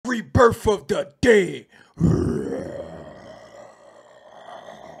Rebirth of the dead.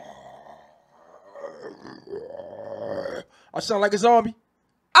 I sound like a zombie.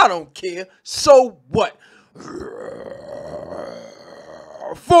 I don't care. So what?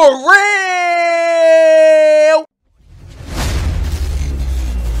 For real.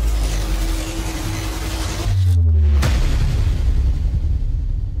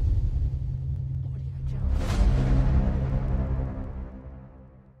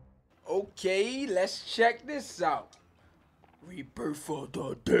 Okay, let's check this out. Rebirth of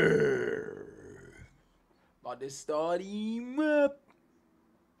the dead. About to start him up.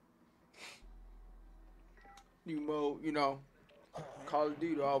 New mode, you know. Call of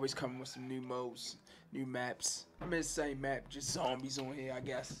Duty always coming with some new modes, new maps. I mean, the same map, just zombies on here, I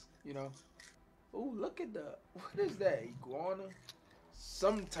guess. You know. Oh, look at the. What is that? Iguana?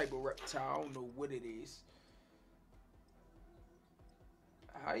 Some type of reptile. I don't know what it is.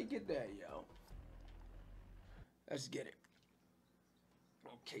 How you get that, yo? Let's get it.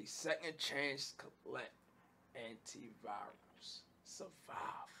 Okay, second chance, collect antivirus.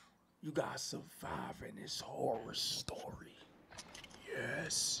 Survive. You gotta survive in this horror story.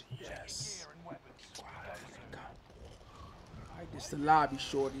 Yes, yes. Alright, this the lobby,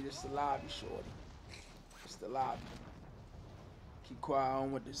 shorty. This the lobby, shorty. This the lobby. Keep quiet. I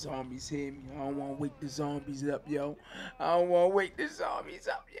don't want the zombies hit me. I don't want to wake the zombies up, yo. I don't want to wake the zombies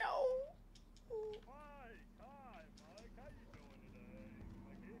up, yo.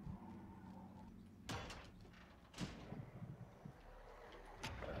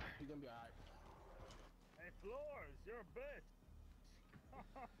 You're gonna be alright. Hey, Floors, you're a bitch.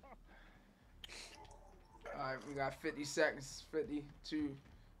 Alright, we got 50 seconds. 50, 2,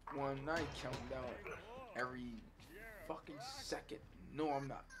 1. I ain't counting down every fucking second. No, I'm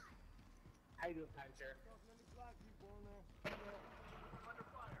not. How you doing, Pancher?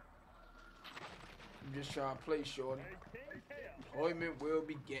 I'm just trying to play, shorty. Deployment will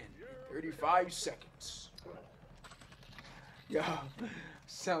begin in 35 seconds. Yo,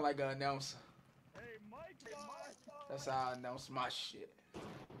 sound like an announcer. That's how I announce my shit.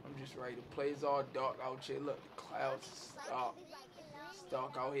 I'm just ready to play. It's all dark out here. Look, the clouds is dark. It's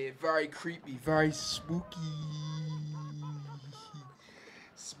dark out here. Very creepy. Very spooky.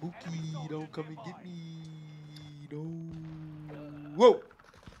 Spooky. Don't come and get me. No. Whoa.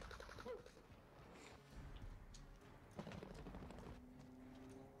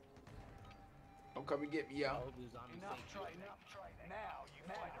 Don't come and get me, y'all.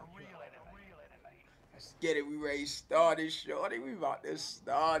 Let's get it. We ready to start it, shorty. We about to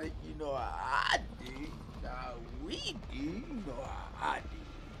start it. You know how I do. How we do. You know how I do.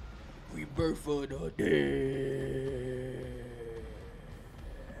 Rebirth of the dead.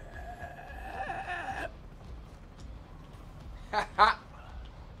 Ha ha.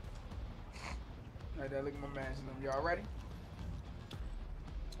 Right there, look at my man's in them. Y'all ready?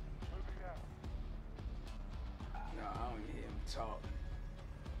 No, I don't hear him talk.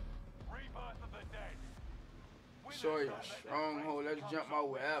 Rebirth of the dead. Show your stronghold. Let's jump out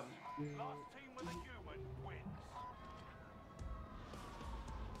wherever. Last team with a human wins.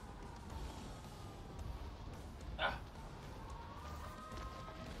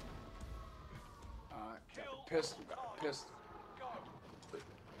 Alright, got the pistol. Got the pistol.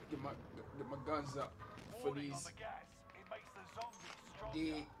 Get my guns up for Warning these on the gas. It makes the zombies stronger.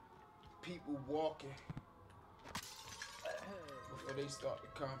 dead people walking before they start to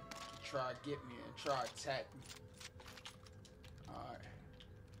come to try to get me and try to attack me. Alright.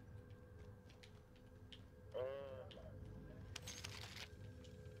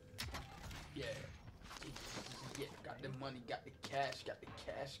 Yeah. Yeah, got the money, got the cash, got the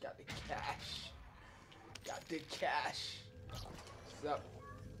cash, got the cash. Got the cash. What's up?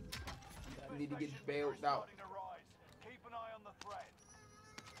 I need to get bailed out. Starting to rise. Keep an eye on the threat.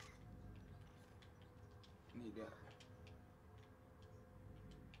 Need that.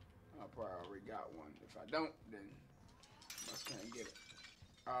 I probably already got one. If I don't, then I just can't get it.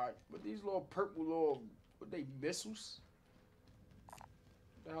 Alright, but these little purple little, what they, missiles? What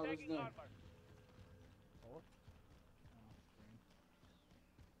the hell is them?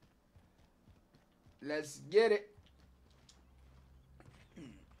 Let's get it.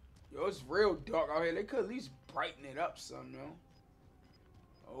 Yo, it's real dark out here. They could at least brighten it up some, yo.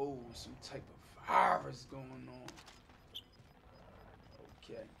 Oh, some type of virus going on.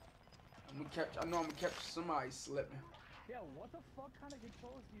 Okay. I'm gonna catch, I know I'm gonna catch somebody slipping. Yeah, what the fuck kind of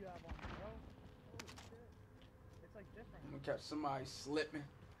controls do you have on, bro? Holy shit. It's like different. I'm gonna catch somebody slipping.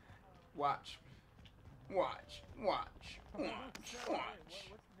 Watch. Watch. Watch. Watch. Watch. What's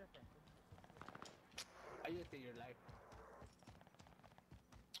the difference? I just say your life.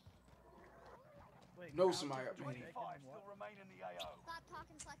 Wait, Know Kyle, somebody up in here. 25 still remain in the AO. Stop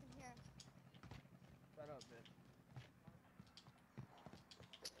talking so I can hear. Shut up, bitch.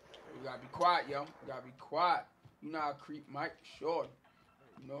 You gotta be quiet, yo. You gotta be quiet. You know how to creep, Mike? Sure.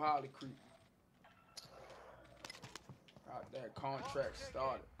 You know how to creep. Out there, contract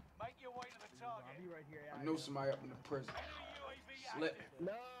started. Make your way to the I'll target. be right here. I know somebody up in the prison. Enemy UAV Slip. active.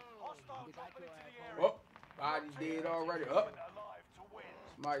 No. Hostile Get dropping back into your the area. Oh, body dead already. Up. Alive to win.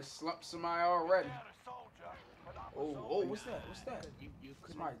 Somebody slumped somebody already. Down a soldier, but up a Oh, soldier. oh, what's that? What's that? You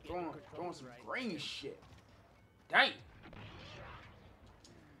couldn't Somebody get the throwing controls some right. green shit. Dang.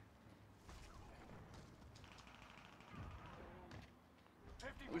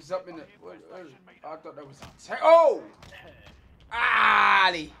 It was up in the. I thought that was a tank. Oh! Ah,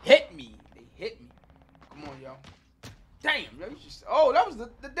 they hit me. They hit me. Come on, y'all. Damn, yo, you just. Oh, that was the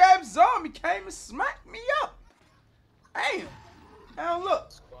damn zombie came and smacked me up. Damn. Now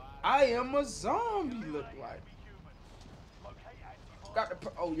look. I am a zombie, look like. Got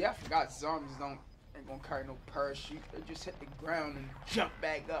the. Oh, yeah, I forgot zombies ain't gonna carry no parachute. They just hit the ground and jump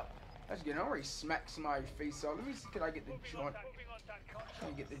back up. That's good. I already smacked somebody's face off. Let me see, can I get the joint? Can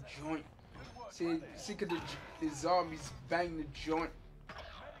I get the joint? See, could the zombies bang the joint? I'm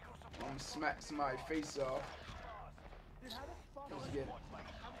gonna smack somebody's face off. Dude, how the fuck Let's was get it.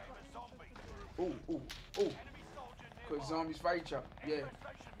 Ooh, ooh, ooh. Cause zombies fight each other. Yeah.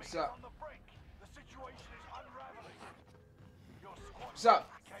 What's up? What's up?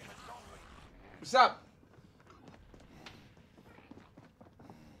 What's up?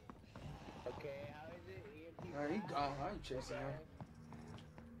 Okay, how is it? Man, he gone. I ain't chasing him.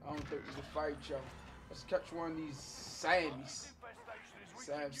 I don't think we can fight each other. Let's catch one of these Sammys.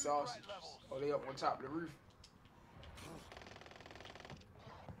 Sam sausages. Oh, they up on top of the roof.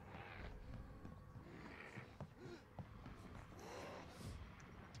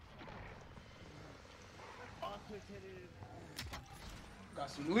 Got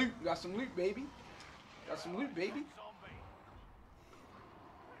some loot. Got some loot, baby. Got some loot, baby.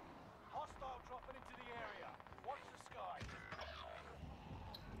 Hostile dropping into the area. Watch the sky.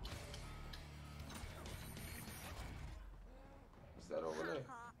 What's that over there?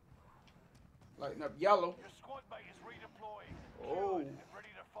 Lighting up yellow. Your squad mate is redeploying. Oh. Good and ready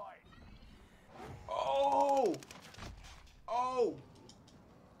to fight. Oh. Oh.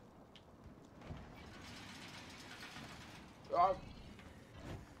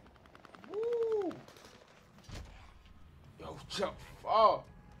 Woo. Yo, jump far.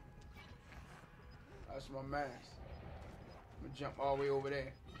 That's my man. I'm gonna jump all the way over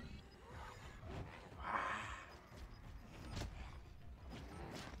there.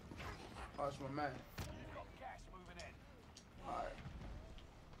 Oh, that's my man. You've got gas moving in. Alright.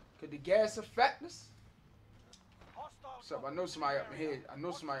 Could the gas affect us? Hostile What's up? I know somebody up in here. I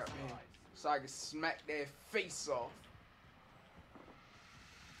know somebody up in here. So I can smack their face off.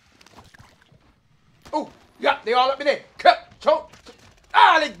 Oh, yeah, they all up in there. Cut, choke.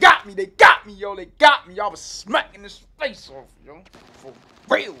 Ah, they got me. They got me, yo. They got me. Y'all was smacking this face off, yo. For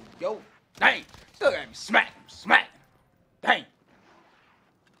real, yo. Dang. Still got me smacking, smacking. Dang.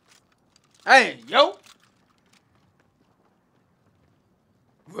 Hey, yo.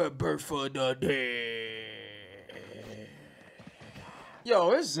 Rebirth for the dead.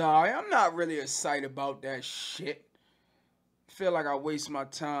 Yo, it's alright. I'm not really excited about that shit. Feel like I waste my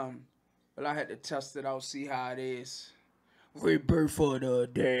time. But I had to test it out, see how it is. Rebirth for the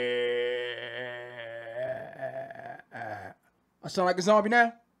dead. I sound like a zombie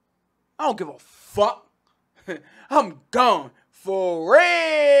now? I don't give a fuck. I'm gone for real.